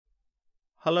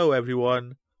Hello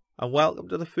everyone, and welcome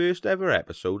to the first ever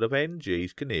episode of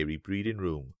NJ's Canary Breeding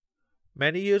Room.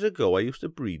 Many years ago I used to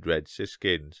breed red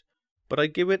siskins, but I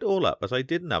gave it all up as I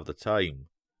didn't have the time.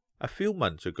 A few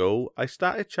months ago I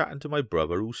started chatting to my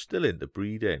brother who's still into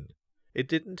breeding. It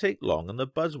didn't take long and the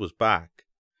buzz was back,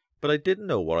 but I didn't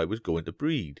know what I was going to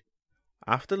breed.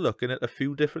 After looking at a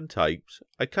few different types,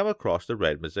 I come across the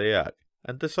red Mosaic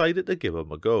and decided to give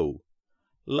them a go.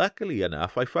 Luckily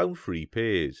enough I found 3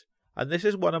 pairs, and this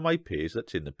is one of my pairs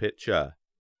that's in the picture.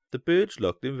 The birds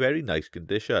looked in very nice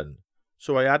condition,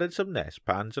 so I added some nest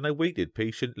pans and I waited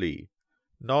patiently.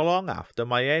 Not long after,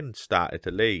 my hens started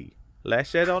to lay.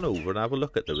 Let's head on over and have a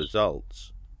look at the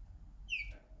results.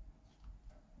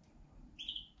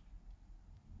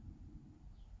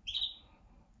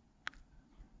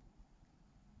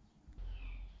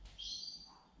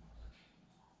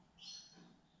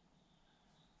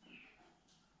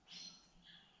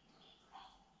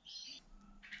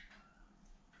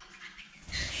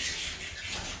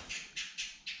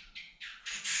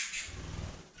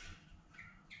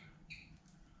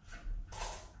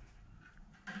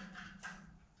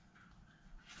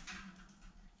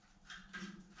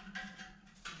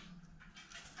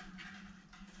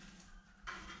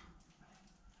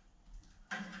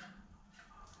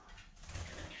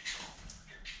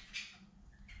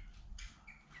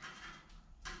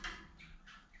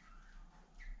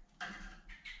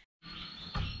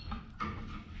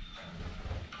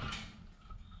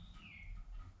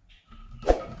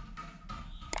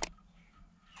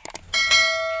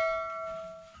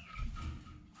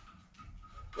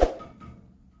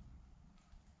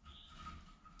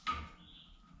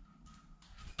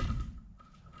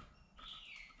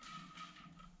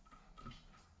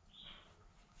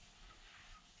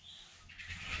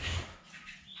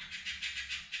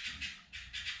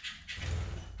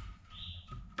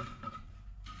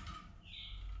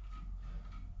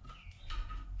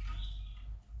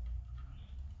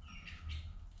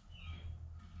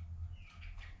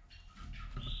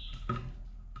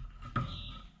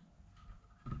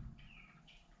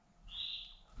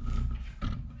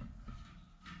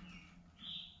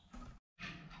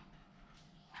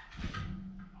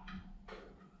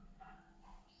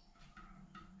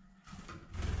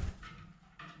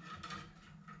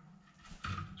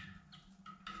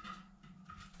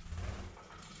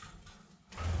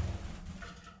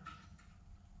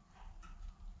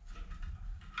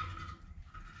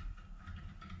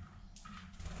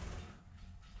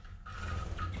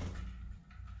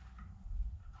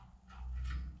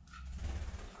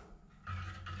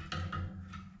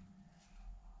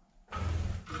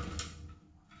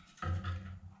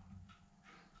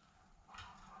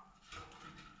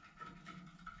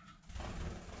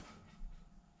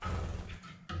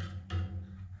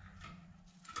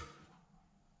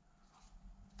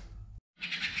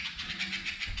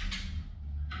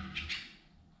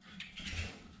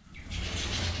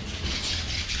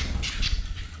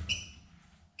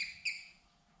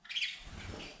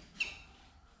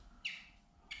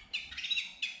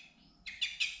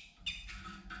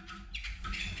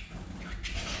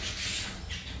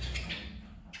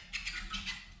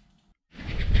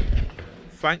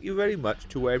 Thank you very much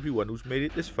to everyone who's made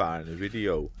it this far in the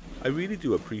video. I really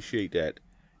do appreciate it.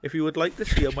 If you would like to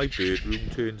see how my bird room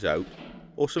turns out,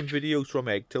 or some videos from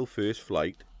egg till first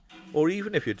flight, or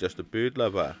even if you're just a bird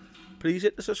lover, please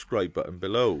hit the subscribe button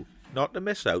below, not to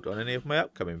miss out on any of my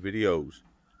upcoming videos.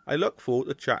 I look forward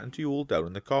to chatting to you all down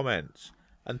in the comments.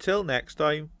 Until next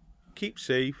time, keep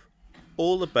safe,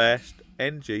 all the best,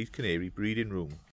 NJ's Canary Breeding Room.